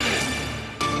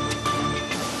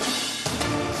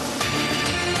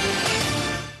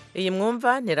iyi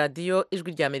mwumva ni radiyo ijwi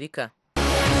ry'Amerika.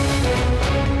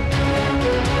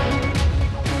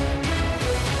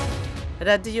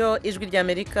 radiyo ijwi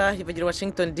ry'Amerika ivugira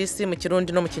Washington DC mu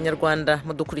Kirundi no mu Kinyarwanda.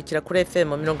 Mudukurikira kuri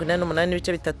FM 88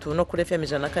 n'ibice bitatu no kuri FM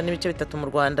 104 n'ibice bitatu mu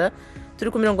Rwanda.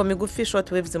 Turi ku mirongo migufi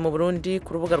short waves mu Burundi,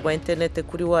 ku rubuga rwa internet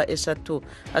kuri wa eshatu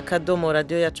akadomo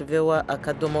radio yacu vewa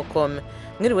akadomo com.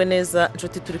 Mwiriwe neza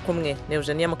nshuti, turi kumwe ne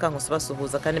Eugenia Mukankusi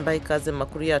basuhuza kandi mbaha ikaze mu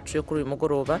makuru yacu yo kuri uyu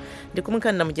mugoroba. Ndi kumwe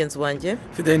kandi na mugenzi wanjye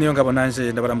Fidel niyo ngabo,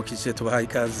 nanje ndabaramukije, tubaha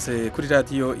ikaze kuri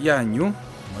radio yanyu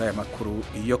muri aya makuru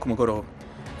yo ku mugoroba.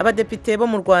 Abadepite bo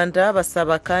mu Rwanda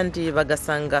basaba kandi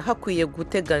bagasanga hakwiye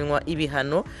guteganywa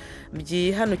ibihano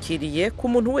byihanukiriye ku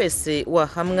muntu wese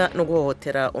wahamwa no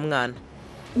guhohotera umwana.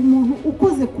 Umuntu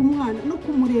ukoze ku mwana no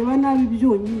kumureba nabi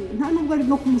byonyine nta nubwo ari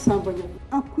no kumusambanya,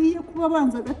 akwiye kuba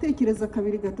abanza agatekereza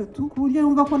kabiri gatatu ku buryo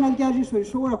yumva ko narya jisho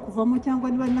rishobora kuvamo, cyangwa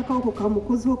niba ari n'akaboko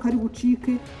kamukozeho kari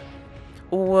bucike.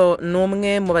 Uwo ni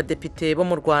umwe mu badepite bo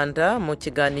mu Rwanda mu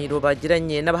kiganiro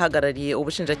bagiranye n'abahagarariye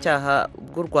ubushinjacyaha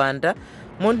bw'u Rwanda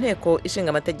mu nteko ishinga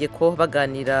amategeko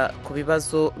baganira ku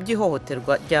bibazo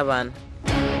by'ihohoterwa ry'abana.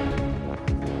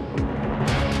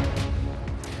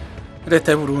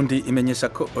 Leta y'u Burundi imenyesha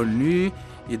ko ONU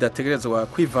idategerezwa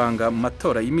kwivanga mu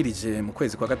matora yimirije mu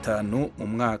kwezi kwa gatanu mu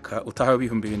mwaka utaha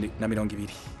w'2020.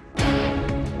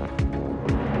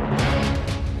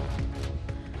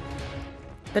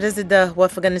 Perezida wa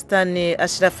Afghanistan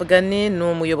Ashraf Ghani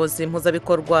n'umuyobozi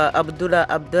mpuzabikorwa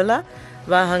Abdullah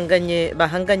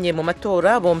bahanganye mu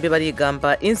matora, bombi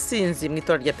barigamba insinzi mu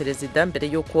itora rya perezida mbere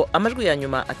yuko amajwi ya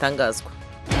nyuma atangazwa.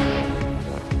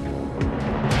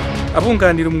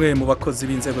 Abunganira umwe mu bakozi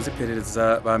b'inzego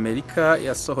z'iperereza ba Amerika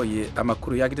yasohoye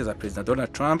amakuru yagiriza President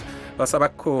Donald Trump, basaba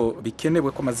ko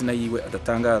bikenewe ko amazina yiwe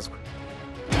adatangazwa.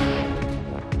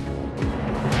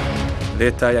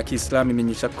 Leta ya Kiislamu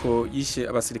imenyesha ko yishe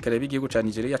abasirikare b'igihugu ca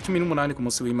Nigeria 18 ku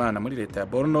munsi w'Imana muri leta ya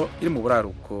Borno iri mu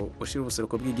buraruko bushira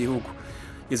ubuseruko bw'igihugu.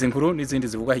 Izi nkuru n'izindi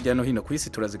zivugwa hirya no hino kw'isi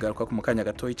turazigaruka ku mukanya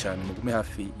gatoyi cyane, mugume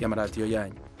hafi y'amaradiyo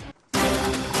yanyu.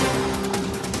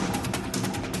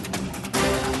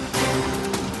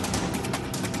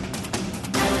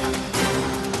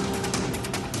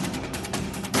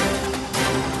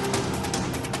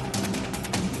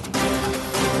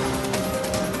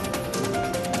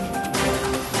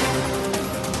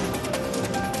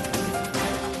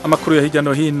 Amakuru ya hirya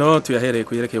no hino tuyahereye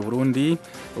kuyerekeye Burundi.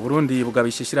 Burundi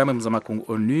bugabisha ishyirahamwe mpuzamakungu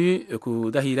ONU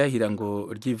kudahirahira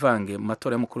ngo ryivange mu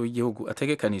matora y'umukuru w'igihugu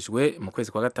ategekanijwe mu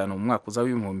kwezi kwa gatanu mu mwaka uza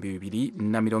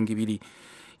w'2020.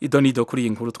 Idonido kuri iyi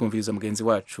nkuru twumviriza mugenzi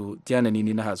wacu Diane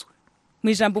Nini nahazwe.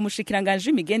 Mwijambo umushikiranganje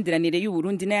imigenderanire y'u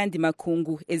Burundi n'ayandi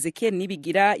makungu Ezekiel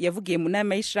Nibigira yavugiye mu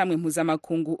nama y'ishiramwe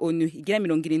mpuzamakungu ONU igira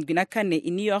 74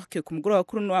 i New York ku mugoroba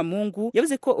kuri no wa Mungu,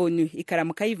 yavuze ko ONU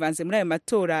ikaramuka yivanze muri ayo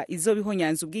matora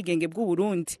izobihonyanza ubwigenge bw'u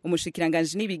Burundi.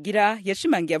 Umushikiranganje Nibigira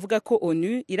yashimangiye avuga ko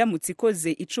ONU iramutse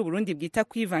ikoze ico Burundi bwita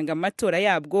kwivanga mu matora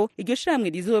yabwo, iryo shiramwe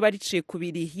rizoba riciye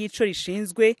kubiri y'ico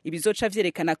rishinzwe, ibizoca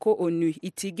vyerekana ko ONU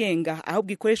itigenga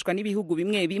ahubwo ikoreshwa n'ibihugu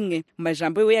bimwe bimwe. Mu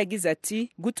majambo we yagize ati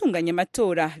gutunganya matora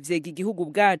vyega igihugu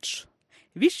bwacu,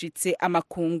 bishitse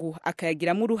amakungu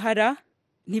akayagiramo uruhara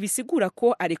ntibisigura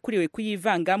ko arekuriwe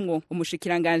kuyivangamwo.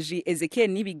 Umushikiranganje Ezekiel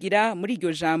Nibigira muri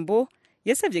iryo jambo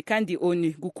yasavye kandi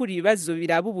ONU gukura ibibazo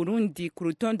biraba Burundi ku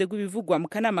rutonde rw'ibivugwa mu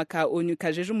kanama ka ONU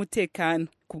kajeje umutekano.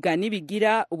 Ku bwa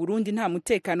Nibigira Uburundi nta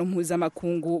mutekano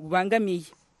mpuzamakungu bubangamiye.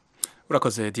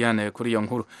 Urakoze Diane kuri iyo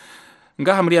nkuru.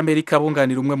 Ngaha muri Amerika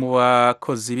bunganira umwe mu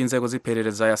bakozi b'inzego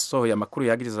z'iperereza yasohoye amakuru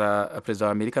yagiriza Perezida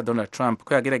wa Amerika Donald Trump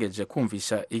ko yagerageje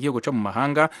kumvisha igihugu cyo mu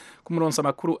mahanga ku muronsa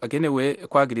amakuru agenewe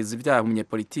kwagiriza ibyaha mu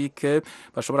politike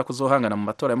bashobora kuzohangana mu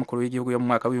matora y'umukuru w'igihugu yo mu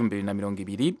mwaka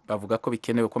w'2020. Bavuga ko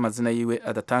bikenewe ko amazina yiwe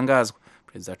adatangazwa.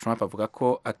 Perezida Trump avuga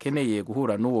ko akeneye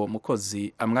guhura n'uwo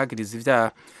mukozi amwagiriza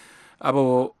ibyaha.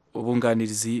 Abo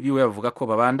ubunganirizi biwe bavuga ko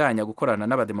babandanya gukorana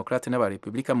n'abademokrate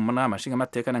n'abarepublika mu nama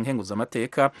nshingamateka na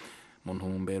nkenguzamateka mu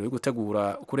ntumbero yo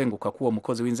gutegura kurenguka k'uwo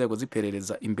mukozi w'inzego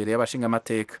z'iperereza imbere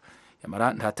y'abashingamateka.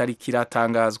 Yamara nta tariki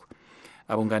iratangazwa.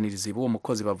 Abunganirizi b'uwo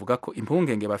mukozi bavuga ko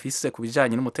impungenge bafise ku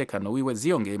bijanye n'umutekano wiwe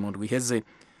ziyongeye mu ndwi iheze.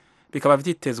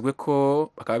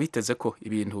 Bakaba biteze ko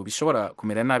ibintu bishobora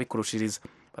kumera nabi kurushiriza.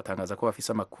 Batangaza ko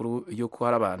bafise amakuru yuko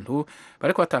hari abantu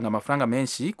bariko batanga amafaranga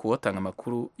menshi kuwotanga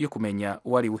amakuru yo kumenya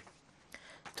uwo ari we.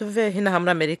 Tuve hino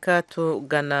muri Amerika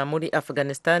tugana muri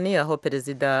Afghanistan, aho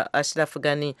Perezida Ashraf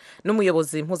Ghani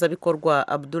n'umuyobozi mpuzabikorwa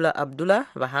Abdullah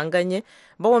bahanganye,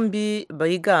 bombi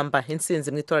bayigamba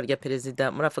insinzi mu itora rya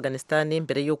perezida muri Afghanistan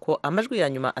mbere yuko amajwi ya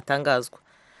nyuma atangazwa.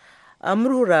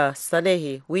 Amrura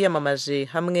Salehi wiyamamaje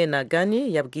hamwe na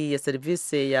Gani yabwiye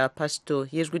serivisi ya Pashto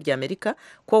y'ijwi rya Amerika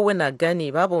ko we na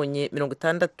Gani babonye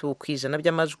 60%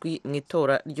 by'amajwi mu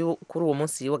itora ryo kuri uwo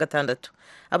munsi wa gatandatu.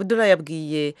 Abdullah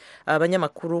yabwiye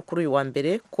abanyamakuru kuri uyu wa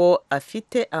mbere ko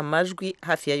afite amajwi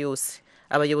hafi ya yose.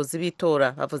 Abayobozi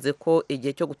b'itora bavuze ko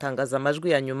igihe cyo gutangaza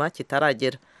amajwi ya nyuma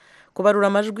kitaragera. Kubarura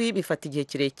amajwi bifata igihe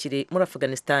kirekire muri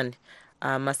Afghanistan.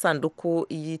 Amasanduku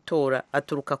y'itora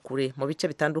aturuka kure mu bice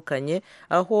bitandukanye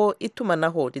aho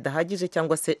itumanaho ridahagije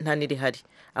cyangwa se nta nirihari.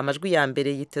 Amajwi ya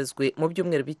mbere yitezwe mu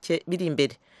byumweru bike biri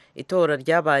imbere. Itora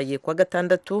ryabaye kwa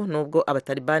gatandatu nubwo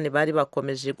abatalibani bari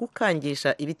bakomeje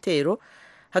gukangisha ibitero,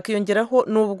 hakiyongeraho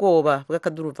n'ubwoba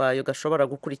bw'akaduruvayo gashobora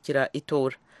gukurikira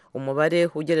itora. Umubare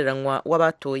ugereranywa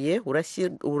w'abatoye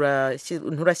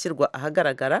nturashyirwa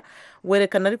ahagaragara,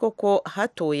 werekana ariko ko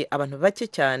hatoye abantu bake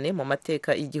cyane mu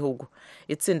mateka y'igihugu.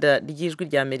 Itsinda ry'ijwi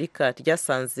rya Amerika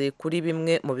ryasanze kuri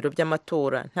bimwe mu biro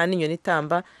by'amatora nta n'inyoni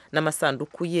itamba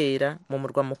n'amasanduku yera mu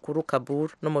murwa mukuru Kabul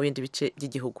no mu bindi bice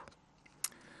by'igihugu.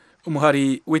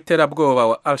 Umuhari w'iterabwoba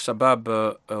wa Al-Shabaab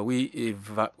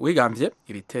wigambye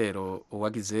ibitero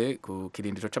wagize ku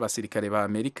kirindiro c'abasirikare ba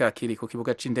Amerika kiri ku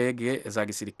kibuga c'indege za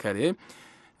gisirikare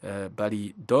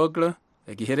Bari Dogle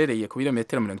giherereye ku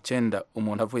birometero 90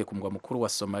 umuntu avuye ku mugwa mukuru wa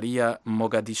Somalia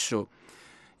Mogadisho.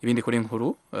 Ibindi kuri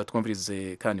nkuru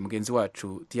twumvirize kandi mugenzi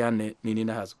wacu Diane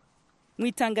Nininahazo. Mu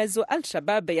itangazo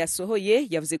Al-Shabaab yasohoye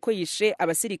yavuze ko yishe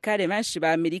abasirikare benshi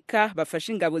ba Amerika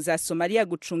bafashe ingabo za Somalia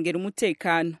gucungera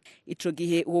umutekano. Ico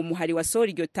gihe uwo muhari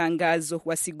wasohora iryo tangazo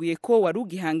wasiguye ko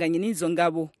warugihanganye n'izo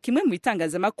ngabo. Kimwe mu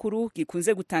bitangazamakuru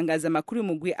gikunze gutangaza amakuru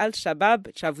y'umugwi Al-Shabaab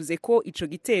cavuze ko ico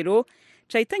gitero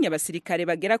cahitanye abasirikare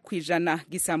bagera kwijana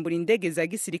gisambura indege za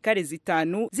gisirikare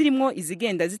zitanu zirimo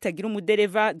izigenda zitagira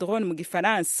umudereva drone mu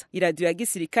gifaransa. Iradiyo ya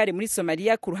gisirikare muri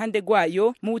Somalia ku ruhande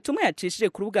rwayo mu butumwa yacishije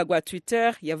ku rubuga rwa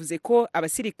Twitter yavuze ko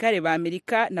abasirikare ba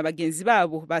Amerika na bagenzi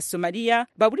babo ba Somalia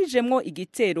baburijemwo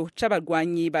igitero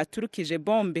c'abarwanyi baturukije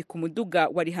bombe ku muduga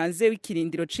wari hanze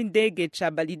w'ikirindiro c'indege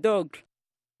ca Balidog.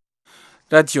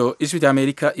 Radio Ijwi rya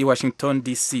Amerika i Washington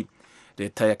DC.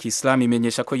 Leta ya Kiislamu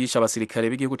imenyesha ko yisha abasirikare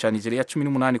b'igihugu ca Nigeria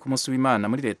 18 ku munsi w'Imana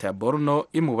muri leta ya Borno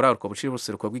imuburaruko bushira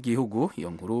uruseruko bw'igihugu.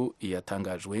 Iyo nkuru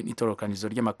yatangajwe n'itorokanizo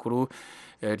ry'amakuru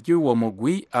ry'uwo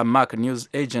mugwi Amak News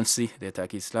Agency. Leta ya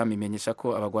Kiislamu imenyesha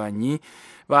ko abagwanyi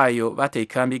bayo bateye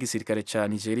kambi y'igisirikare ca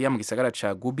Nigeria mu gisagara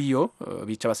ca Gubiyo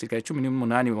bica abasirikare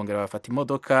 18 bongera bafata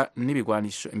imodoka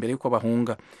n'ibigwanisho imbere yuko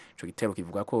bahunga. Ico gitero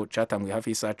kivuga ko catanguye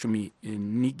hafi isaha 10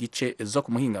 n'igice zo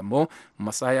ku muhingamo mu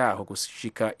masaha yaho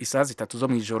gushika isaha 3 zo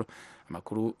mwijoro.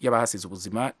 Amakuru y'abahasize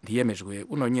ubuzima ntiyemejwe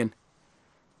uno nyene.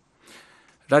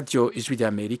 Radio Ijwi rya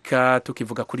Amerika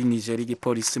tukivuga kuri Nigeria,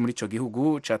 igipolisi muri ico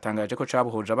gihugu catangaje ko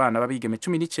cabuhoje abana babigeme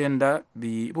 19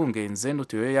 bibungenze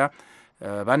n'utuyoya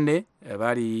bane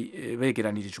bari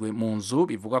begeranirijwe mu nzu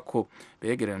bivuga ko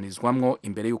begeranirizwamwo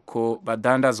imbere yuko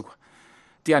badandazwa.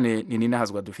 Diane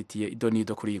Nininahazo dufitiye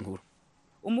idonido kuri inkuru.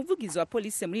 Umuvugizi wa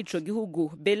polisi muri ico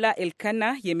gihugu Bella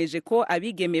Elkana yemeje ko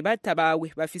abigeme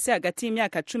batabawe bafise hagati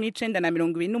y'imyaka 19 na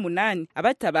 28.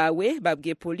 Abatabawe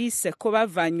babwiye polisi ko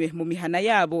bavanywe mu mihana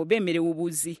yabo bemerewe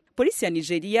ubuzi. Polisi ya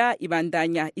Nigeria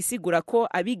ibandanya isigura ko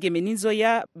abigeme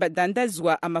n'inzoya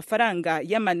badandazwa amafaranga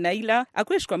y'amanaila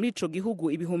akoreshwa muri ico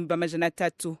gihugu ibihumbi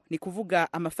 300, ni kuvuga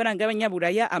amafaranga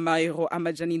y'abanyaburaya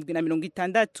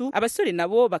 €760. Abasore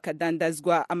nabo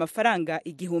bakadandazwa amafaranga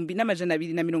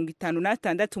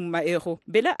 1256 mu maero.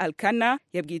 Bella Alkana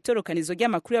yabwiye itorokanizo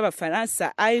ry'amakuru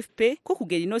y'abafaransa AFP ko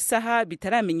kugera ino saha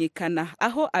bitaramenyekana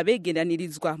aho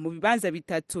abegeranirizwa mu bibanza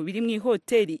bitatu biri mu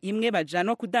hoteli imwe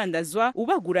bajanwa kudandazwa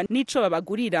ubagura nico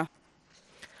babagurira.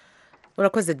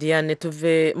 Urakoze Diane.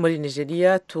 Tuve muri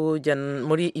Nigeria tujya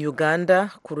muri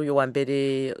Uganda. Kuri uyu wa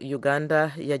mbere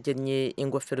Uganda yagennye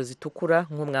ingofero zitukura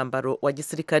nk'umwambaro wa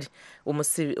gisirikare.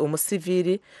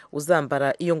 Umusivili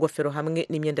uzambara iyo ngofero hamwe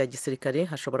n'imyenda ya gisirikare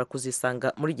hashobora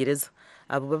kuzisanga muri gereza.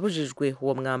 Abo babujijwe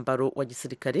uwo mwambaro wa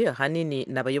gisirikare ahanini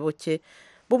n'abayoboke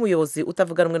b'umuyobozi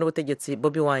utavuga rumwe n'ubutegetsi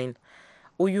Bobi Wine.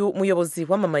 Uyu muyobozi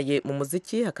wamamaye mu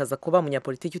muziki hakaza kuba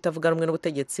umunyapolitiki utavuga rumwe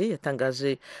n'ubutegetsi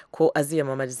yatangaje ko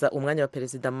aziyamamariza umwanya wa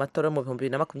perezida mu matora mu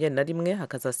 2021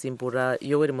 hakazasimbura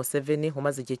Yoweri Museveni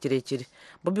umaze igihe kirekire.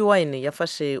 Bobi Wine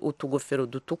yafashe utugofero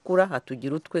dutukura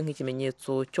atugira utwe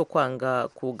nk'ikimenyetso cyo kwanga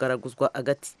kugaraguzwa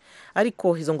agati,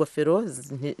 ariko izo ngofero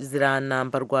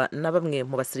ziranambarwa na bamwe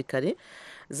mu basirikare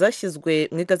zashyizwe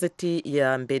mu igazeti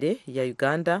ya mbere ya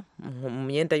Uganda mu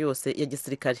myenda yose ya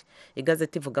gisirikare.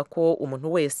 Igazeti ivuga ko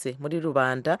umuntu wese muri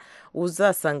rubanda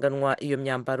uzasanganwa iyo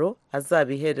myambaro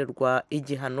azabihererwa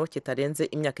igihano kitarenze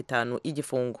imyaka 5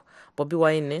 y'igifungo. Bobi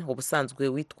Wine ubusanzwe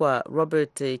witwa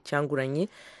Robert Cyanguranyi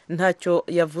ntacyo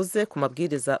yavuze ku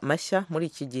mabwiriza mashya muri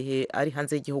iki gihe ari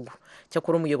hanze y'igihugu.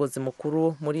 Cyakora umuyobozi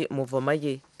mukuru muri muvoma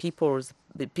ye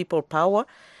People Power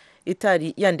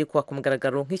itari yandikwa ku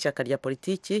mugaragaro nk'ishyaka rya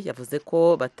politiki yavuze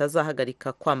ko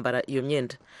batazahagarika kwambara iyo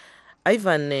myenda.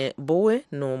 Ivan Bowe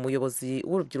ni umuyobozi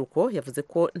w'urubyiruko yavuze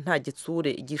ko nta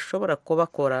gitsure gishobora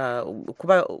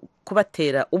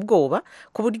kubatera ubwoba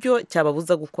ku buryo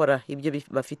cyababuza gukora ibyo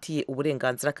bafitiye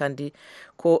uburenganzira kandi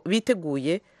ko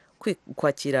biteguye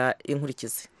kwakira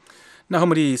inkurikizi. Naho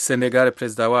muri Senegal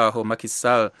perezida waho Macky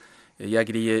Sall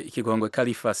yagiriye ikigongwe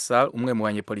Khalifa Sall umwe mu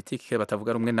banyepolitike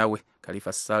batavuga rumwe nawe.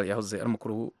 Khalifa Sall yahoze ari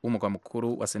umukuru w'umugwa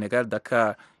mukuru wa Senegal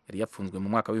Dakar, yari yapfunzwe mu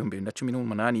mwaka wa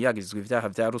 2018 yagirizwe ivyaha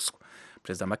vya ruswa.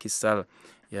 Perezida Macky Sall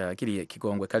yagiriye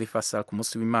ikigongwe Khalifa Sall ku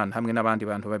munsi w'Imana hamwe n'abandi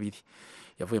bantu babiri.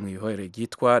 Yavuye mu ihorero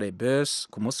ryitwa Rebus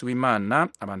ku munsi w'Imana,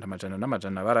 abantu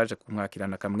amajana baraje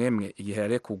kumwakirana kamwemwe igihe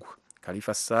yarekugwa.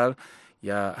 Khalifa Sall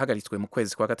yahagaritswe mu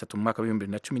kwezi kwa gatatu mu mwaka wa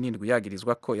 2017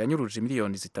 yagirizwa ko yanyuruje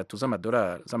miliyoni 3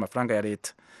 z'amadolari z'amafaranga ya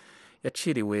leta.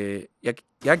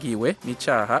 Yagiwe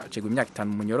n'icaha cegwa imyaka 5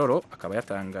 mu nyororo, akaba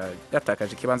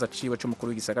yatakaje ikibanza ciwe c'umukuru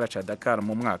w'igisagara ca Dakar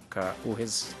mu mwaka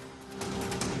uheze.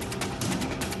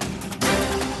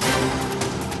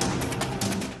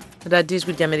 Radio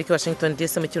Ijwi ry'Amerika Washington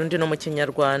DC mu Kirundi no mu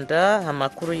Kinyarwanda.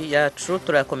 Amakuru yacu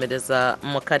turakomereza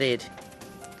mu karere.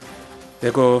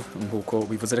 Ego nkuko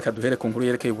bivuze reka duhere ku nkuru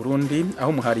yerekeye Burundi,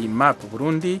 aho muhari map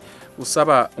Burundi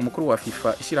usaba umukuru wa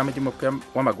FIFA ishyirahamwe ry'umupira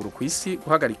w'amaguru kw'isi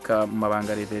guhagarika mu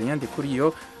mabanga Reverien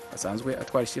Ndikuriyo asanzwe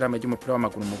atwara ishyirahamwe ry'umupira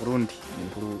w'amaguru mu Burundi.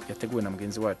 Inkuru yateguwe na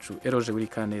mugenzi wacu Eroje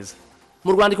Wirikaneza.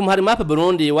 Mu Rwanda ku muhari map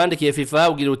Burundi wandikiye FIFA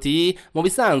ugira uti mu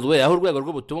bisanzwe aho urwego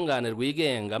rw'ubutungane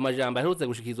rwigenga amajambo aherutse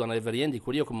gushikizwa na Reverien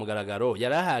Ndikuriyo ku mugaragaro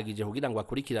yarahagije kugira ngo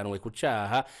akurikiranwe ku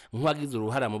caha nk'uwagize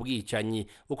uruhara mu bwicanyi.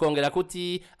 Ukongera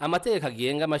kuti amategeko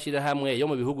agenga amashirahamwe yo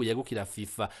mu bihugu yegukira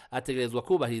FIFA ategerezwa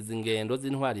kubahiriza ingendo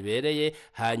z'intwari ibereye,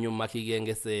 hanyuma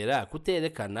kigengesera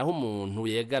kuterekana aho umuntu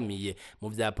yegamiye mu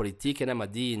vya politike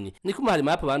n'amadini. Ni ku muhari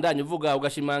map bandanye uvuga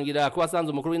ugashimangira ko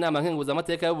wasanze umukuru w'inama nkenguza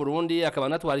amateka y'u Burundi akaba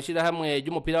natwara ishirahamwe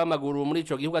ry'umupira w'amaguru muri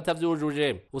ico gihugu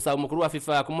atavyujuje. Usaba umukuru wa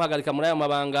FIFA kumuhagarika muri ayo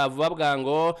mabanga vuba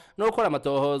bwango no gukora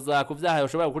amatohoza ku vyaha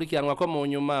yoshobora gukurikiranwa ko mu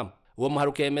nyuma. Uwo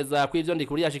muhari ukemeza ko ivyo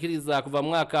Ndikuriyo ashikiriza kuva mu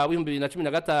mwaka wa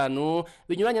 2015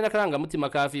 binyuranye n'akarangamutima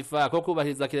ka FIFA ko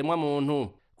kubahiriza kiremwa muntu.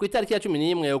 Ku itariki ya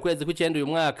 11 ukwezi kw'icenda uyu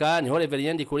mwaka niho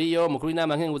Reverien Ndikuriyo mukuru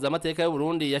w'inama nkenguza amateka y'u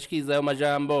Burundi yashikiriza ayo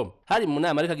majambo. Hari mu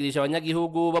nama ariko agirisha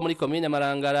abanyagihugu bo muri commune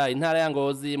Marangara intara ya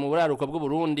Ngozi mu buraruko bw'u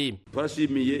Burundi.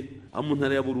 Twarashimiye aho mu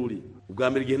ntara ya Bururi ubwa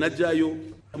mbere igihe najayo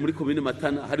muri commune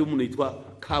Matana hari umuntu yitwa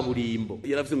Kaburimbo,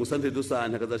 yaravye ngo centre de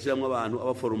santé akazashiramwe abantu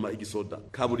abaforoma igisoda.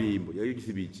 Kaburimbo yari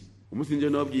gisibiki umunsi nje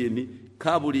nababwiye nti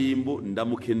Kaburimbo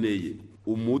ndamukeneye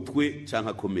umutwe canka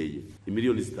akomeye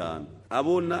imiliyoni 5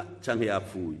 abona canke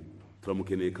yapfuye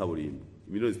turamukeneye Kaburimbo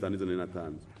imiliyoni 5 izo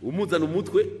natanze umuzana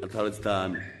umutwe atara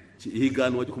 5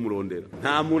 ihiganwa ryo kumurondera.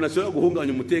 Nta muntu ashobora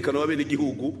guhungabanya umutekano w'abene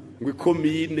igihugu ngo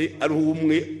ikomine ari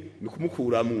umwe ni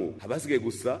kumukuramwo. Habasigaye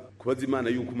gusa kubaza Imana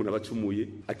yuko umuntu abacumuye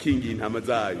akingiye intama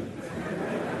zayo.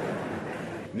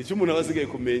 Nico umuntu abasigaye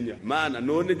kumenya. Mana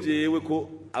none jewe ko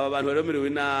aba bantu baramerewe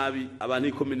nabi, abantu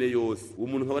ikomine yose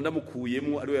umuntu nkaba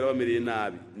ndamukuyemo ari we yarabamereye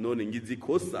nabi, none ngize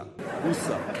ikosa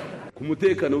gusa ku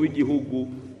mutekano w'igihugu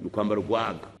nukwambara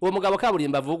urwaga. Uwo mugabo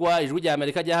Kaburimbo avugwa Ijwi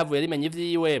ry'Amerika ryahavuye rimenye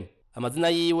ivyiwe. Amazina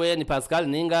yiwe ni Pascal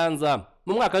Ninganza.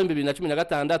 Mu mwaka wa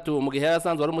 2016 mu gihe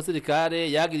yarasanzwe ari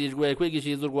umusirikare yagirijwe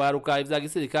kwigishiriza urwaruka ivya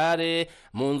gisirikare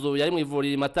mu nzu yari mu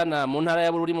ivuriro Matana mu ntara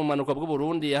ya Bururi mu manuko bw'u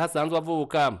Burundi yahasanzwe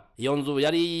avuka. Iyo nzu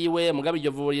yari yiwe mugabe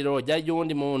iryo vuriro ryari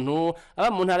ry'undi muntu aba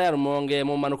mu ntara ya Rumonge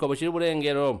mu manuko bushira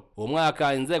uburengero. Uwo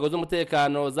mwaka inzego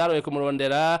z'umutekano zaroye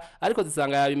kumurondera ariko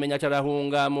zisanga yabimenya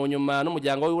carahunga mu nyuma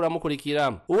n'umuryango we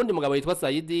uramukurikira. Uwundi mugabo yitwa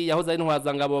Saidi yahoze ari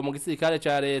ntwaza ngabo mu gisirikare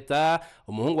ca leta,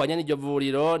 umuhungu wa nyene iryo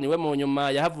vuriro niwe mu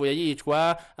nyuma yahavuye yicwa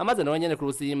amaze nawe nyene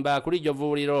kurusimba kuri iryo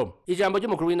vuriro. Ijambo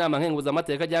ry'umukuru w'inama nkenguza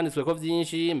amateka ryanditswe ko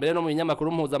vyinshi mbere no mu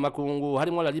binyamakuru mpuzamakungu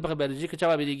harimo la Libre Belgique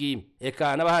c'ababirigi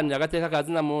eka n'abahanira agateka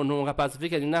kazina muntu nka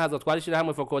Pacifique Ninahazo twarishira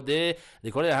hamwe Fokode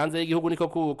rikorera hanze y'igihugu niko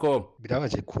kuko.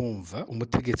 Birabaje kumva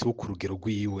umutegetsi wo ku rugero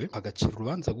rwiwe agacira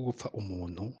urubanza rwo gupfa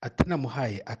umuntu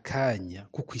atanamuhaye akanya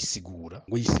ko kwisigura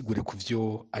ngo yisigure ku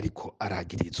vyo ariko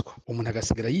aragirizwa. Umuntu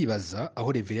agasigara yibaza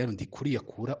aho Reverien Ndikuriyo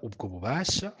akura ubwo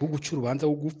bubasha bwo guca urubanza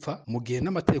rwo gupfa mu gihe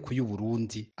n'amategeko y'u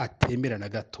Burundi atemera na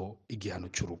gato igihano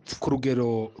cy'urupfu. Ku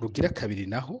rugero rugira kabiri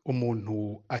naho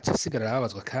umuntu acasigara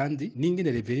ababazwa kandi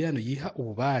n'ingene reveriyano yiha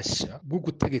ububasha bwo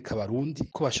gutegeka abarundi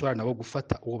ko bashobora nabo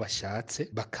gufata uwo bashatse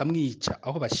bakamwica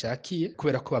aho bashakiye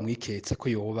kubera ko bamwiketse ko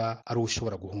yoba ari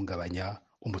ushobora guhungabanya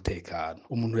umutekano.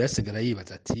 Umuntu yasigara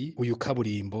yibaza ati uyu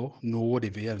kaburimbo nuwo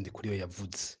reveriyano Ndikuriyo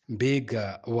yavuze,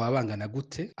 mbega wabangana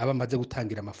gute abamaze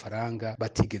gutangira amafaranga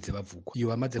batigeze bavugwa, iyo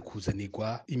bamaze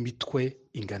kuzanirwa imitwe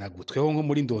ingana gutweho nko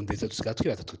muri ndondeza dusigaye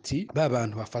twibaza tuti ba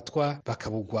bantu bafatwa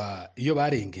bakabugwa iyo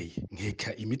barengeye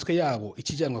nkeka imitwe yabo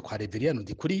ikijanwa kwa reveriyano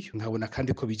Ndikuriyo. Nkabona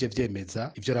kandi ko bije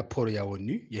vyemeza ivyo raporo ya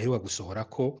ONU yaheruka gusohora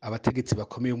ko abategetsi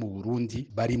bakomeye mu Burundi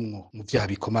barimwo mu vyaha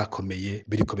bikomakomeye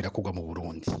biriko birakorwa mu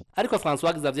Burundi. Ariko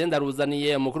François Xavier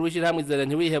Ndaruzaniye umukuru w'ishirahamwe Izere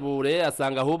ntiwihebure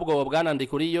asanga ahubwo bwana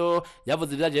Ndikuriyo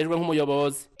yavuze ivyajejwe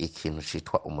nk'umuyobozi. Ikintu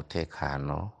citwa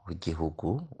umutekano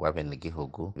w'igihugu w'abene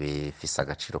gihugu bifise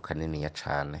agaciro kanini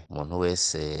cane. Umuntu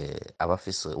wese aba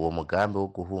afise uwo mugambi wo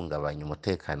guhungabanya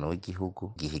umutekano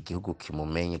w'igihugu gihe igihugu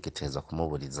kimumenye giteza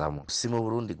kumuburizamo. Si mu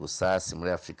Burundi gusa, si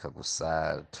muri Afurika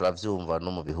gusa, turavyumva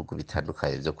no mu bihugu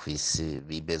bitandukanye byo kw'isi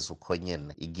bibeza uko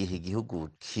nyene. Igihe igihugu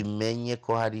kimenye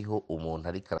ko hariho umuntu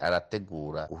ariko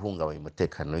arategura guhungabanya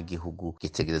umutekano w'igihugu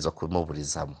gitegerezwa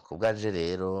kumuburizamo. Kubwaje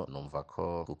rero numva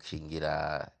ko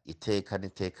gukingira iteka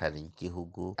n'itekano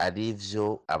ry'igihugu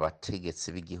arivyo abategetsi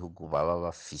b'igihugu baba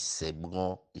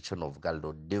bafisemwo ico novuga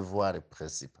le devoir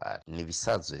principal. Ni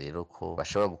bisanzwe rero ko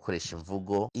bashobora gukoresha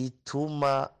imvugo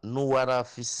ituma n'uwari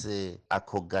afise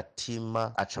ako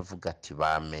gatima acavuga ati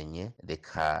bamenye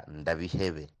reka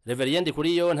ndabihebe. Reveriyano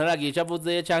Ndikuriyo ntaragira ico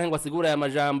avuze canke ngo asigure aya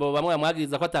majambo bamwe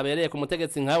bamwagiriza ko atabereye ku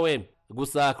mutegetsi nkawe.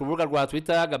 Gusa ku rubuga rwa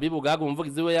Twitter Gabi Bugaga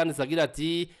umuvugizi we yanditse agira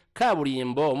ati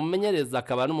kaburimbo umumenyereza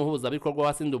akaba n'umuhuza bikorwa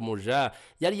wasindumuja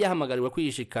yari yahamagariwe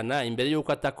kwishikana imbere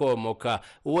yuko atakomoka.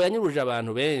 Uwo yanyuruje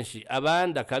abantu benshi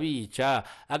abandi akabica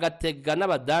agatega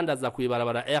n'abadandaza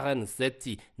kwibarabara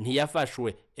RN7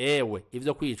 ntiyafashwe. Ewe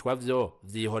ivyo kwicwa vyo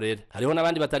vyihorera. Hariho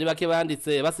n'abandi batari bake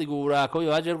banditse basigura ko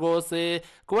bibaje rwose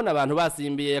kubona abantu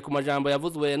basimbiye ku majambo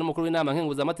yavuzwe n'umukuru w'inama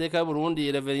nkenguza amateka y'u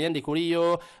Burundi Reveriyano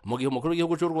Ndikuriyo mu gihe umukuru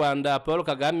w'igihugu cy'u Rwanda Paul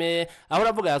Kagame aho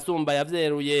ravuga yasumba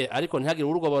yavyeruye ariko ntihagire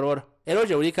urugoborora.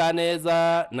 Eroje uri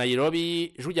kaneza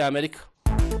Nairobi Ijwi rya Amerika.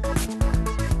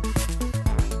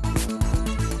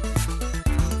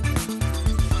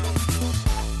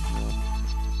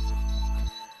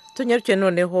 Tunyarukiye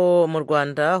noneho mu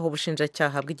Rwanda aho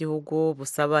ubushinjacyaha bw'igihugu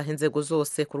busaba inzego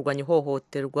zose kurwanya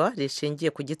ihohoterwa rishingiye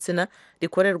ku gitsina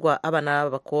rikorerwa abana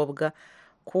b'abakobwa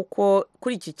kuko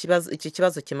kuri iki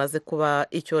kibazo kimaze kuba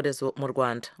icyorezo mu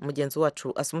Rwanda. Mugenzi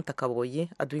wacu Asumuta Kaboyi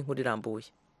aduha inkuru irambuye.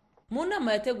 Mu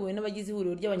nama yateguwe n'abagize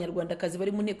ihuriro ry'abanyarwandakazi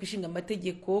bari mu nteko ishinga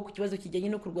amategeko ku kibazo kijyanye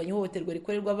no kurwanya ihohoterwa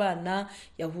rikorerwa abana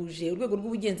yahuje urwego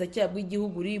rw'ubugenzacyaha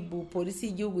bw'igihugu RIB, polisi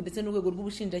y'igihugu ndetse n'urwego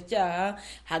rw'ubushinjacyaha.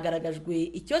 Hagaragajwe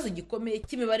ikibazo gikomeye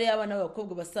cy'imibare y'abana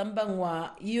b'abakobwa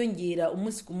basambanywa yiyongera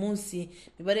umunsi ku munsi.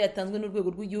 Imibare yatanzwe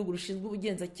n'urwego rw'igihugu rushinzwe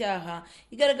ubugenzacyaha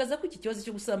igaragaza ko iki kibazo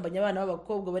cyo gusambanya abana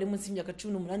b'abakobwa bari munsi y'imyaka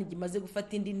 18 kimaze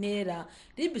gufata indi ntera.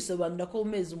 RIB isobanura ko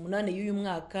mu mezi 8 y'uyu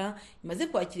mwaka imaze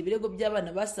kwakira ibirego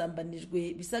by'abana basambanywa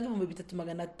bisaga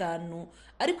 3500,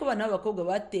 ariko abana b'abakobwa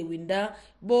batewe inda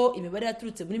bo imibare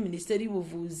yaturutse muri Minisiteri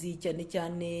y'Ubuvuzi cyane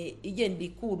cyane igenda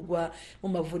ikurwa mu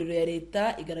mavuriro ya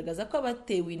leta igaragaza ko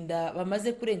abatewe inda bamaze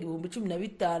kurenga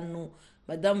 15,000.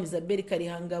 Madamu Isabelle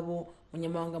Karihangabo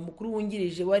umunyamabanga mukuru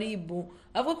wungirije wa RIB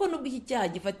avuga ko nubwo iki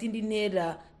cyaha gifata indi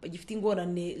ntera bagifite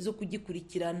ingorane zo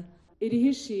kugikurikirana. Iri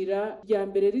hishira rya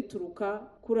mbere rituruka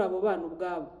kuri abo bana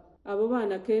ubwabo. Abo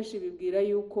bana kenshi bibwira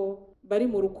yuko bari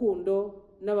mu rukundo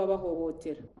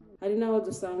n'ababahohotera. Hari naho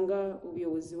dusanga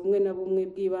ubuyobozi bumwe na bumwe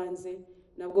bw'ibanze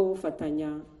nabwo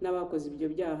bufatanya n'abakoze ibyo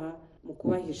byaha mu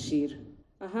kubahishira.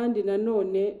 Ahandi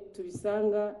nanone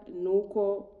tubisanga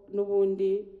nuko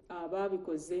n'ubundi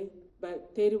ababikoze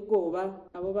batera ubwoba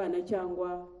abo bana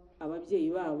cyangwa ababyeyi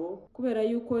babo, kubera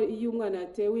yuko iyo umwana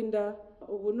yatewe inda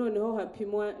ubu noneho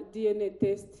hapimwa DNA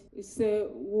test ise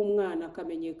w'umwana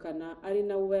akamenyekana ari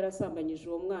nawe uba yarasambanyije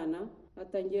uwo mwana.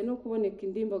 Hatangiye no kuboneka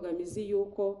indi mbogamizi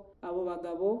yuko abo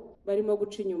bagabo barimo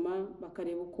guca inyuma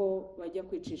bakareba uko bajya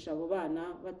kwicisha abo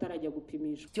bana batarajya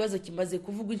gupimishwa. Ikibazo kimaze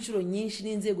kuvugwa inshuro nyinshi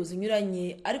n'inzego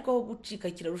zinyuranye, ariko aho gucika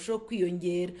kirarushaho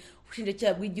kwiyongera.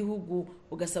 Ubushinjacyaha bw'igihugu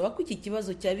bugasaba ko iki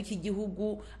kibazo cyaba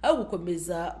icy'igihugu aho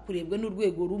gukomeza kurebwa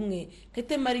n'urwego rumwe.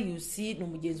 Kete Marius ni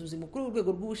umugenzuzi mukuru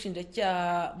w'urwego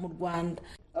rw'ubushinjacyaha mu Rwanda.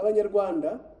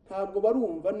 Abanyarwanda ntabwo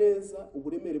barumva neza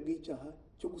uburemere bw'icyaha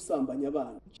cyo gusambanya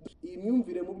abana. Iyi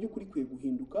myumvire mu by'ukuri kwiye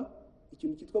guhinduka,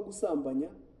 ikintu cyitwa gusambanya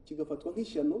kigafatwa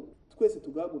nk'ishyano, twese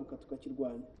tugahaguruka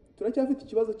tukakirwanya. Turacyafite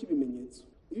ikibazo cy'ibimenyetso.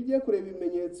 Iyo ugiye kureba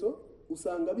ibimenyetso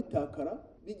usanga bitakara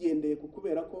bigendeye ku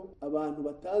kubera ko abantu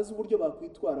batazi uburyo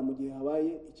bakwitwara mu gihe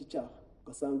habaye iki cyaha.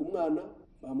 Ugasanga umwana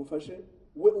bamufashe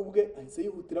we ubwe ahise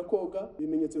yihutira koga,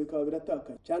 ibimenyetso bikaba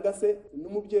biratakaye, cyangwa se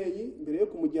n'umubyeyi mbere yo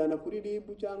kumujyana kuri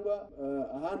RIB cyangwa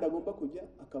ahandi agomba kujya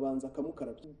akabanza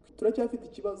akamukarabya. Turacyafite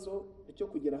ikibazo cyo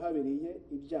kugera habereye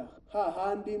ibyaha,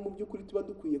 hahandi mu by'ukuri tuba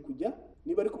dukwiye kujya,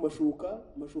 niba ari ku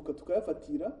mashuka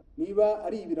tukayafatira, niba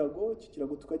ari ibirago iki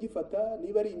kirago tukagifata,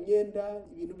 niba ari imyenda,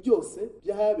 ibintu byose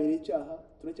by'ahabereye icyaha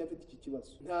turacyafite iki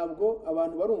kibazo. Ntabwo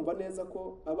abantu barumva neza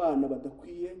ko abana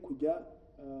badakwiye kujya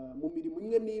mu mirimo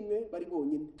imwe n'imwe bari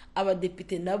bonyine.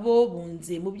 Abadepite nabo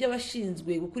bunze mu byo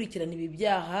abashinzwe gukurikirana ibi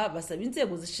byaha basaba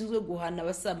inzego zishinzwe guhana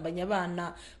abasambanya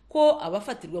abana ko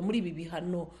abafatirwa muri ibi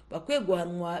bihano bakwiye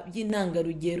guhanwa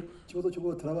by'intangarugero. Ikibazo cyo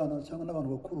guhotera abana cyangwa n'abantu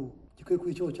bakuru gikwiye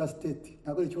kuba ikibazo cya state,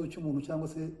 ntabwo ari ikibazo cy'umuntu cyangwa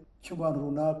se cy'abantu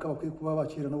runaka bakwiye kuba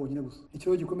bakira nabo nyine gusa.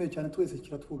 Ikibazo gikomeye cyane twese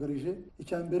kiratwugarije.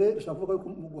 Icya mbere ndashaka kuvuga ko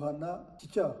mu guhana iki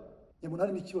cyaha nyamuna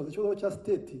harimo ikibazo cya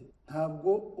state.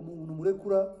 Ntabwo umuntu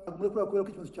murekura kubera ko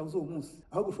ikibazo cyabuze uwo munsi,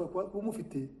 aho gushobora kuba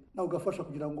umufite nawe ugafasha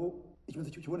kugira ngo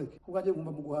ikibazo kiboneke. Ubwanjye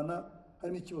ngomba mu guhana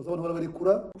harimo ikibazo, abantu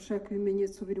barabarekura. Gushaka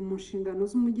ibimenyetso biri mu nshingano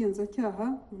z'umugenzacyaha,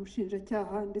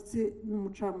 umushinjacyaha ndetse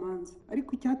n'umucamanza,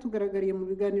 ariko icyatugaragariye mu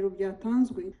biganiro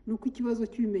byatanzwe ni uko ikibazo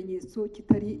cy'ibimenyetso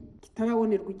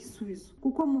kitarabonerwa igisubizo,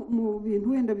 kuko mu bintu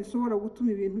wenda bishobora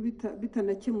gutuma ibintu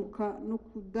bitanakemuka no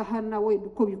kudahana wenda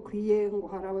uko bikwiye, ngo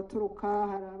hari abatoroka,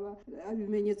 hari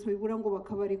ibimenyetso bibura ngo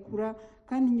bakabarekura,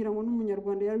 kandi ngira ngo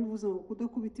n'umunyarwanda yarabivuze ngo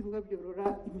kudakubita imbwa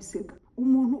byorora imisega.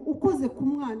 Umuntu ukoze ku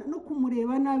mwana no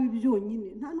kumureba nabi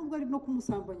byonyine, nta nubwo ari no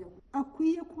kumusambanya,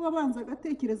 akwiye kuba abanza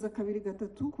agatekereza kabiri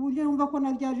gatatu ku buryo yumva ko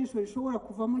na rya jisho rishobora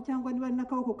kuvamo, cyangwa niba ari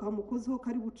n'akaboko kamukozeho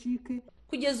kari bucike.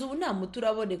 Kugeza ubu nta muti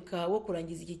uraboneka wo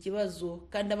kurangiza iki kibazo,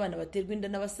 kandi abana baterwa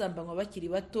inda n'abasambanywa bakiri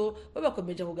bato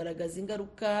bakomeje kugaragaza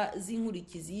ingaruka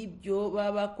z'inkurikizi y'ibyo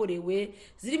baba bakorewe,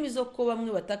 zirimo izo ko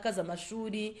bamwe batakaza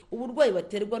amashuri, uburwayi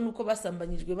baterwa n'uko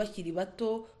basambanyijwe bakiri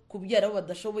bato, kubyara abo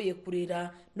badashoboye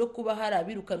kurera, no kuba hari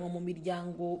abirukanwa mu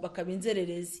miryango bakaba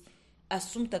inzererezi.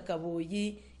 Assumpta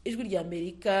Kaboyi, Ijwi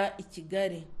ry'Amerika, i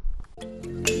Kigali.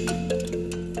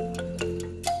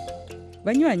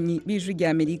 Banywanyi b'Ijwi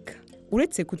ry'Amerika,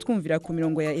 uretse kutwumvira ku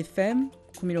mirongo ya FM,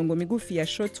 ku mirongo migufi ya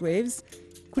shortwaves,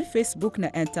 kuri Facebook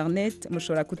na internet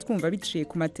mushobora kutwumva biciye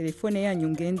ku matelefone yanyu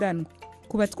ngendanwa.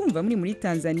 Ku batwumva muri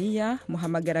Tanzania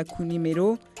muhamagara ku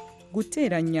nimero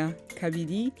guteranya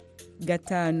 2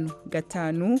 5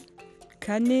 5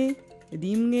 4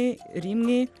 1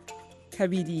 1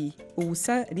 2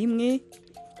 ubusa 1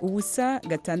 ubusa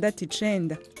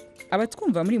 6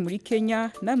 abatwumva muri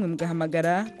Kenya namwe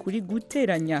mugahamagara kuri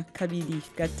guteranya 2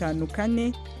 5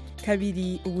 4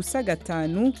 2 ubusa 5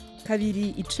 2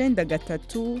 9 3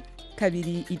 2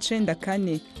 9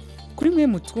 4. Kuri mwe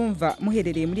mutwumva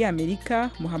muherereye muri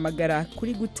Amerika muhamagara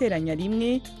kuri guteranya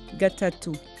 1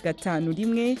 3 5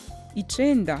 1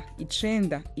 9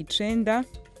 9 9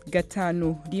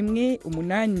 5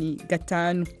 1 8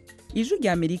 5. Ijwi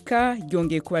ry'Amerika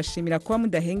ryongeye kubashimira kuba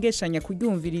mudahengeshanya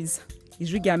kuryumviriza.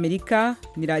 Ijwi ry'Amerika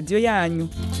ni radio yanyu.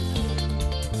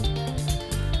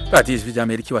 Radio Ijwi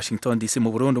ry'Amerika, Washington DC.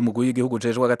 Mu Burundi umugwi w'igihugu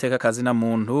ujejwe agateka kazi na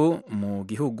muntu mu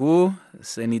gihugu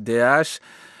CNDH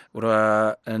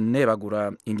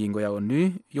uranebagura ingingo ya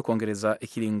ONU yo kongereza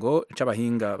ikiringo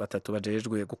c'abahinga batatu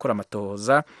bajejwe gukora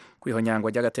amatohoza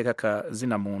kwihonyangwa ry'agateka kazi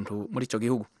na muntu muri ico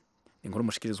gihugu. Inkuru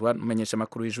mushikirizwa n'umumenyesha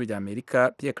makuru w'Ijwi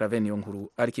ry'Amerika Pierre Claver niyo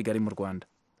nkuru ari Kigali mu Rwanda.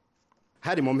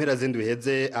 Hari mu mpera z'indwi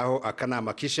heze aho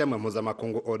akanama k'ishema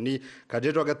mpuzamakungu ONU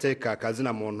kajejwe agateka kazi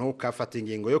na muntu kafata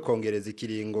ingingo yo kongereza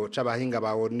ikiringo c'abahinga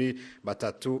ba ONU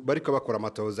batatu bariko bakora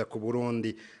amatohoza ku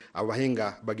Burundi. Abo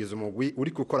bahinga bagize umugwi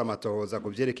uri gukora amatohoza ku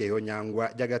vyerekeye ihonyangwa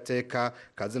ry'agateka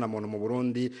kazi na muntu mu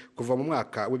Burundi kuva mu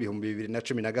mwaka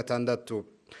w'2016.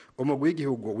 Umugwi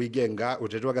w'igihugu wigenga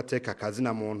ujejwe agateka kazi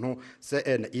na muntu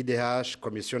CNIDH,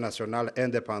 Commission Nationale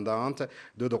Indépendante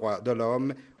de Droits de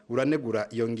l'Homme, uranegura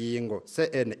iyo ngingo.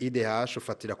 CNIDH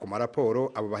ufatira ku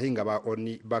maraporo abo bahinga ba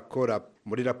ONU bakora.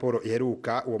 Muri raporo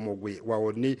iheruka uwo mugwi wa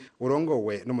ONU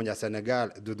urongowe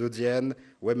n'umunyasenegal Doudou Diène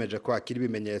wemeje ko akiri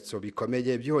ibimenyetso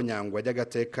bikomeye by'ihonyangwa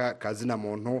ry'agateka kazi na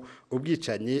muntu,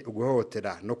 ubwicanyi,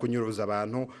 uguhohotera no kunyuruza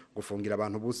abantu, gufungira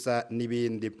abantu busa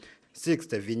n'ibindi.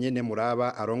 Sixte Vinyine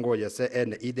Muraba arongoye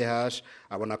CNIDH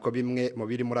abona ko bimwe mu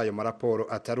biri muri ayo maraporo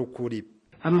atari ukuri.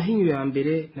 amahinyu ya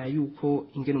mbere na yuko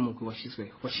ingene umugwi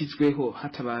washizweho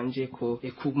hatabanje ko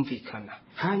kumvikana.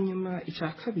 Hanyuma icya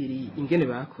kabiri ingene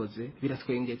bakoze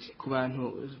biratwengeje ku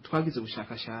bantu twagize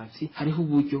ubushakashatsi, hariho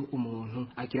uburyo umuntu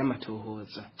agira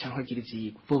amatohoza cyangwa agira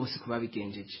ivyigwa bose ko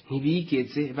babigenjeje,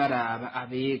 ntibigeze baraba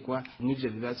abegwa n'ivyo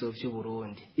bibazo vy'u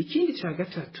Burundi. Ikindi cya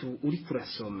gatatu uri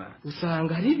kurasoma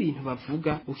usanga hari ibintu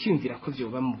bavuga ukiyumvira ko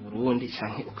vyoba mu Burundi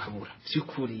canke ukabura.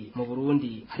 Vy'ukuri mu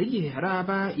Burundi hari igihe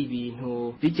haraba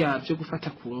ibintu bijya byo gufata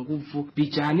ku nguvu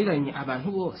bijaniranye abantu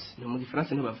bose. No mu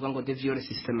Gifaransa niho bavuga ngo de violence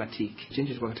systématique,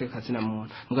 cenjejwe agateka kazina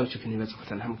muntu, mugabe cyo kintu bibazo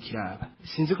kutana hamukiraba.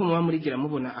 Sinzi ko muba murigira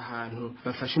mubona ahantu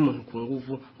bafashe umuntu ku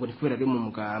nguvu ngo ni kubera ari mu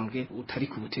mugambwe utari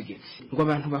ku butegetsi, ngo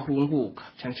abantu bahunguka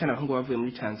cyane cyane abahungu bavuye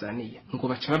muri Tanzania ngo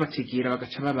baca babategera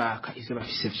bagaca babaka ivyo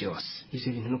bafise vyose.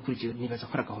 Ivyo bintu no kuri nibaza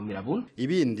ko aragahomera bune.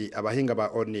 Ibindi abahinga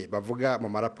ba ONU bavuga mu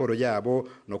maraporo yabo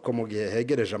nuko mu gihe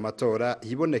hegereje amatora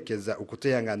hibonekeza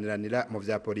ukuteyanganiranira mu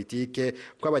vya politike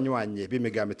ko abanywanyi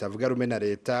b'imigambi itavuga rumwe na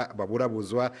leta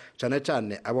baburabuzwa cane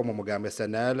cane abo mu mugambi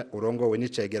SNL urongowe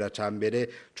n'icegera ca mbere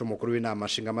c'umukuru w'inama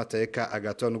nshingamateka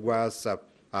Agathon Rwasa.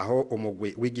 Aho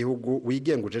umugwi w'igihugu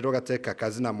wigenguje rero gateka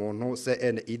kazina muntu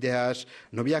CNIDH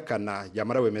ntubiyakana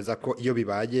yamara wemeza ko iyo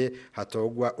bibaye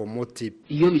hatogwa umuti.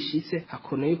 Iyo bishitse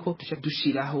hakoneye ko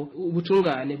dushiraho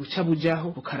ubutungane buca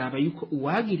bujaho bukaraba yuko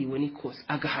uwagiriwe n'ikosa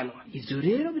agahanwa. Ivyo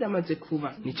rero biramaze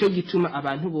kuba nico gituma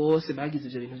abantu bose bagize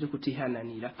ivyo bintu byo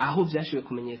kutihananira aho vyashoboye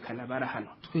kumenyekana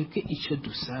barahanwa. Twebwe ico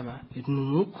dusaba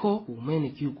nuko umwene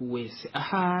gihugu wese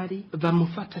ahari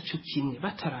bamufata cyo kimwe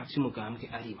bataravye umugambwe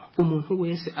aribo. Umuntu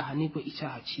wese ahanirwe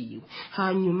icyaha ciwe,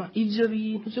 hanyuma ivyo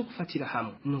bintu byo gufatira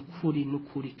hamwe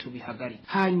nukuri tubihagarika,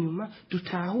 hanyuma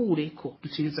dutahure ko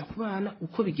duciriza kubana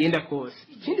uko bigenda kose.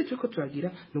 Ikindi tweko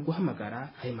turagira no guhamagara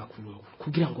ayo makuru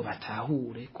kugira ngo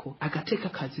batahure ko agateka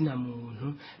kazina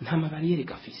muntu nta mabariyeri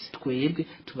gafise. Twebwe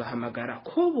tubahamagara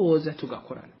ko boza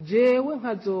tugakorana. Jewe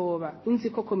nkazoba inzi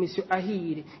ko komisiyo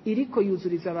ahire iriko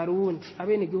yuzuriza abarundi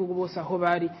abene gihugu bose aho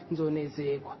bari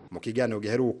nzonezerwa. Mu kiganiro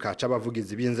giheruka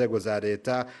c'abavugizi b'inzego za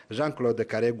leta Jean-Claude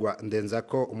Karegwa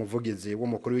Ndenzako umuvugizi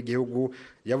w'umukuru w'igihugu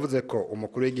yavuze ko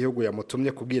umukuru w'igihugu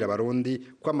yamutumye kubwira abarundi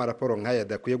ko amaraporo nk'aya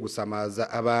adakwiye gusamaza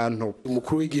abantu.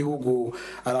 Umukuru w'igihugu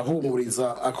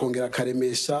arahumuriza akongera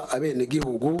akaremesha abene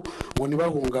gihugu ngo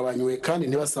ntibahungabanywe kandi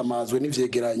ntibasamazwe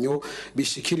n'ivyegeranyo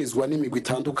bishikirizwa n'imigwi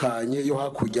itandukanye yo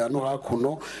hakurya no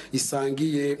hakuno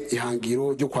isangiye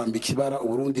ihangiro ryo kwambika ibara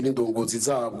Uburundi n'indongozi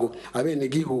zabwo. Abene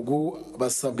gihugu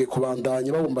basabwe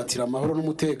kubandanya babumbatira amahoro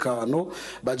n'umutekano,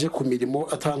 baje ku mirimo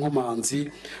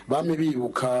atankomanzi, bame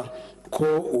bibuka ko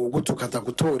ugutuka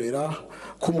atagutorera,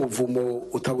 ko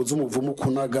umuvumo utabuza umuvumo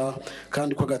kunaga,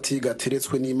 kandi ko agati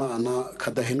gateretswe n'Imana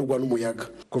kadahenurwa n'umuyaga.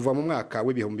 Kuva mu mwaka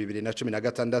w'ibihumbi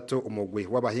 2016 umugwi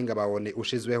w'abahinga bawone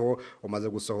ushizweho umaze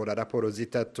gusohora raporo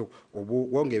zitatu.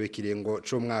 Ubu wongewe ikiringo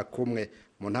c'umwaka umwe.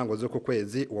 Mu ntango zo ku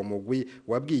kwezi uwo mugwi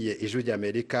wabwiye Ijwi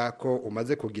ry'Amerika ko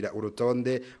umaze kugira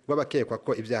urutonde rw'abakekwa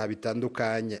ko ibyaha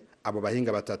bitandukanye. Abo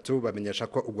bahinga batatu bamenyesha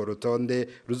ko ubwo rutonde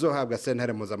ruzohabwa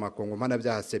sentare mpuzamakungu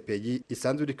mpanabyaha CPI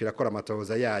isanzwe iriko irakora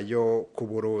amatohoza yayo ku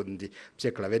Burundi.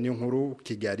 Pierre Claver Nkuru,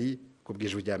 Kigali, ku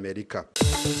bw'Ijwi ry'Amerika.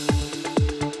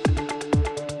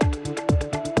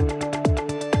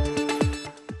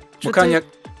 Mukanya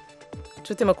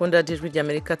Nshuti makunda Ijwi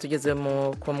ry'Amerika tugeze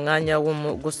ku mwanya wo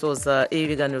gusoza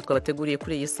ibiganiro twabateguriye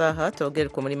kuri iyi saha. Tubabwire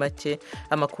ko muri make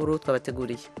amakuru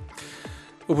twabateguriye.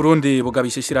 Uburundi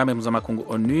bugabishishirame mpuzamakungu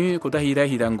ONU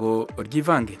kudahirahira ngo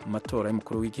ryivange mu matora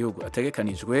y'umukuru w'igihugu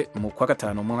ategekanijwe mu kwa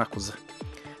gatanu mu mwaka uza.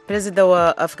 Perezida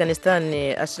wa Afghanistan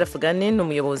Ashraf Ghani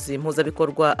n'umuyobozi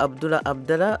mpuzabikorwa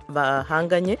Abdullah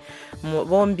bahanganye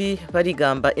bombi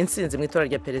barigamba intsinzi mu itora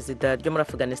rya perezida ryo muri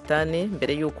Afghanistan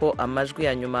mbere yuko amajwi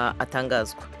ya nyuma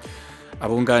atangazwa.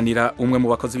 Abunganira umwe mu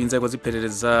bakozi b'inzego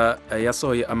z'iperereza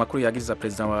yasohoye amakuru yagize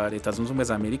perezida wa Leta Zunze Ubumwe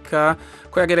za Amerika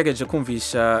ko yagerageje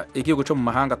kumvisha igihugu cyo mu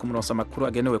mahanga ku murongo amakuru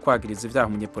agenewe kwagiriza ivyaha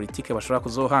umunyepolitike bashobora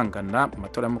kuzohangana mu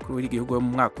matora y'umukuru w'igihugu yo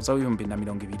mu mwaka uza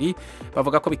w'2020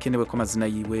 bavuga ko bikenewe ko amazina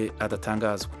yiwe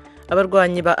adatangazwa.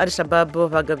 Abarwanyi ba Al-Shabaab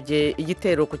bagabye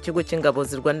igitero ku kigo cy'ingabo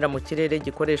zirwanira mu kirere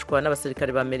gikoreshwa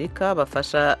n'abasirikare b'Amerika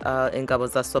bafasha ingabo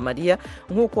za Somalia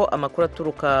nk'uko amakuru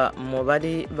aturuka mu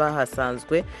bari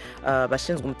bahasanzwe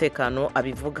bashinzwe umutekano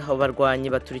abivuga. Abo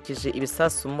barwanyi baturikije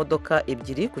ibisasu mu modoka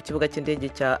ebyiri ku kibuga cy'indege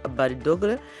cya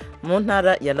Baridogle mu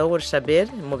ntara ya Lower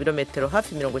Shabelle mu birometero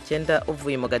hafi 90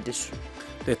 uvuye Mogadishu.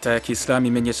 Leta ya Kiislamu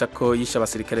imenyesha ko yishe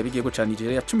abasirikare b'igihugu ca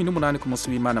Nigeria 18 ku munsi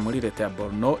w'Imana muri leta ya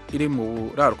Borno iri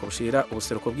mu buraruko bushira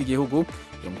ubuseruko bw'igihugu.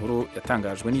 Iyo nkuru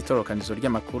yatangajwe n'itororokanizo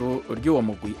ry'amakuru ry'uwo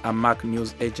mugwi Amak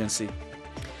News Agency.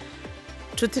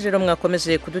 nshuti rero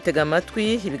mwakomeje kudutega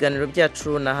amatwi ibiganiro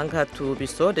byacu nahangaha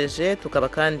tubisoreje tukaba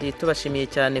kandi tubashimiye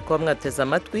cyane kuba mwateze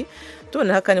amatwi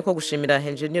tuboneho akanya ko gushimira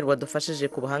engineer wadufashije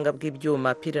ku buhanga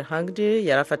bw'ibyuma Peter Hangdi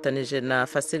yarafatanije na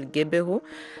Fasil Gebehu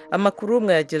amakuru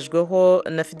mwayagejweho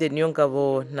na Fidel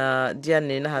Niyongabo na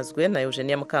Diane Nahazwe na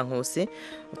Eugenia Mukankusi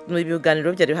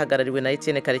ibiganiro byari bihagarariwe na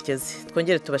Etienne Karekezi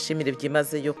twongere tubashimire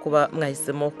byimazeyo kuba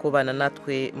mwahisemo kubana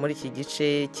natwe muri iki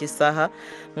gice cy'isaha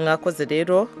mwakoze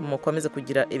rero mukomeze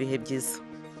kugira ibihe byiza